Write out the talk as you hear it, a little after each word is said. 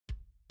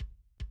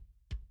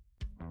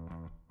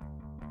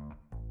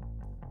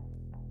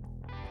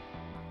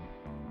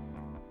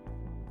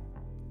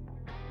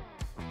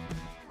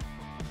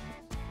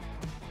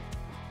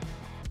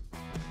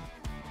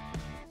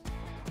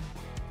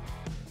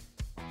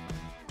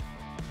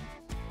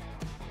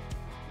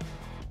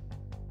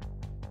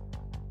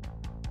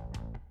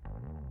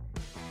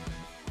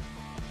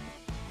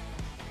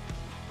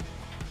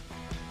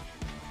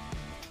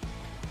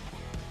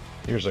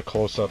Here's a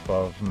close-up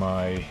of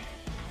my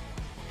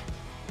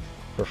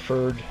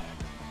preferred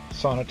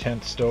sauna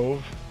tent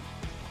stove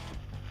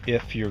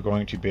if you're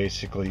going to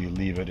basically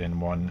leave it in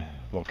one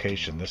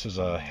location. This is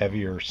a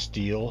heavier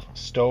steel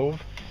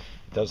stove.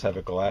 It does have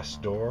a glass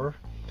door.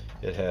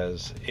 It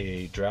has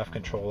a draft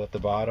control at the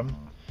bottom.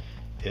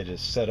 It is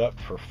set up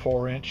for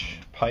 4-inch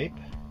pipe,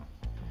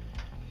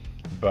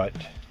 but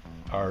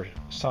our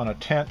sauna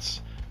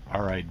tents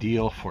are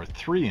ideal for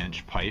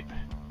 3-inch pipe.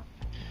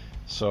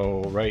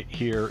 So right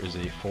here is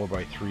a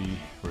 4x3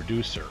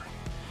 reducer,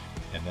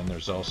 and then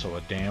there's also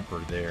a damper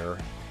there,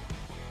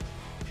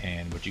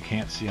 and what you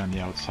can't see on the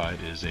outside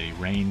is a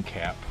rain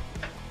cap.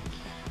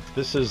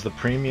 This is the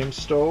premium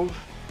stove.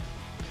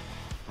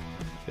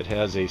 It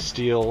has a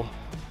steel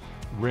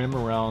rim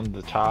around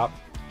the top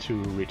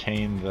to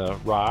retain the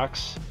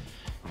rocks,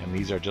 and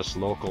these are just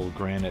local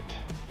granite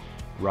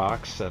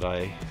rocks that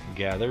I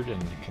gathered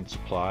and can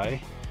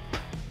supply.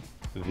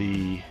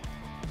 The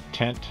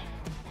tent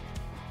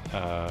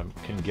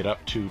can get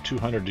up to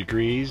 200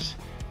 degrees.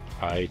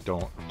 I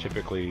don't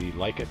typically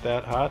like it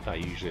that hot. I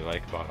usually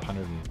like about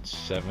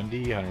 170,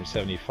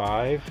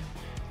 175.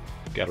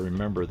 Got to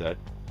remember that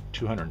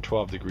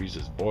 212 degrees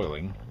is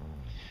boiling.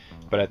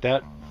 But at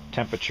that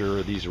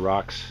temperature, these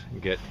rocks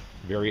get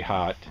very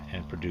hot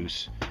and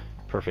produce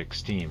perfect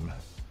steam.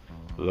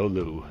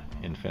 Lolu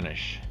in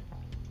finish.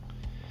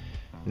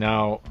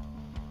 Now,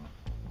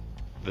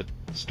 the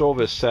stove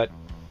is set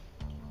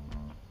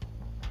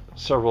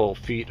several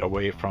feet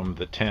away from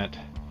the tent,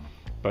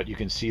 but you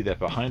can see that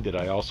behind it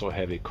I also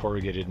have a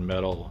corrugated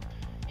metal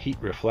heat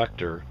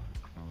reflector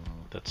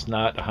that's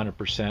not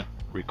 100%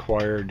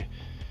 required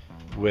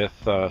with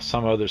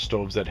some other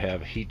stoves that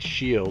have heat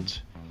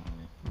shields,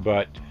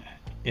 but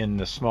in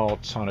the small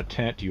sauna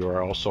tent you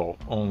are also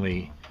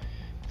only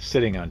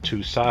sitting on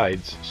two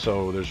sides,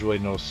 so there's really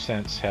no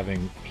sense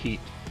having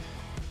heat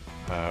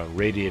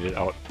radiated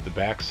out the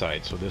back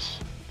side. So this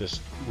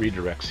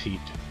redirects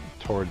heat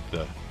towards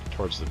the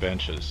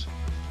benches.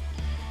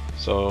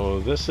 So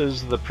this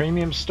is the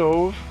premium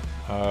stove.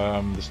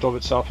 The stove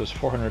itself is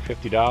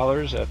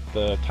 $450 at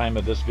the time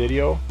of this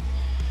video,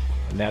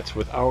 and that's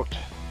without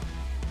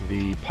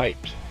the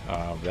pipe.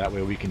 That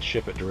way we can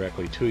ship it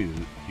directly to you.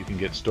 You can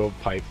get stove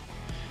pipe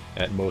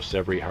at most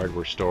every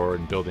hardware store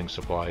and building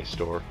supply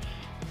store.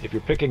 If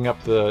you're picking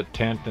up the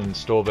tent and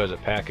stove as a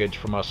package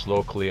from us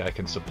locally, I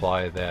can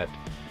supply that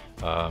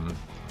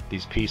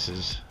these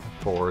pieces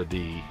for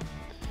the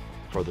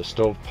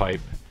stove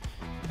pipe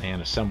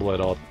and assemble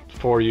it all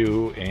for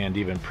you, and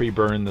even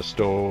pre-burn the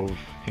stove,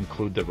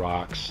 include the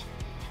rocks,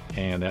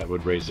 and that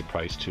would raise the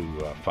price to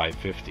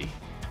 $550.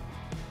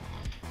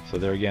 So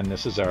there again,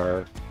 this is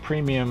our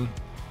premium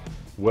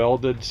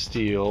welded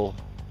steel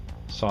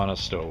sauna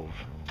stove.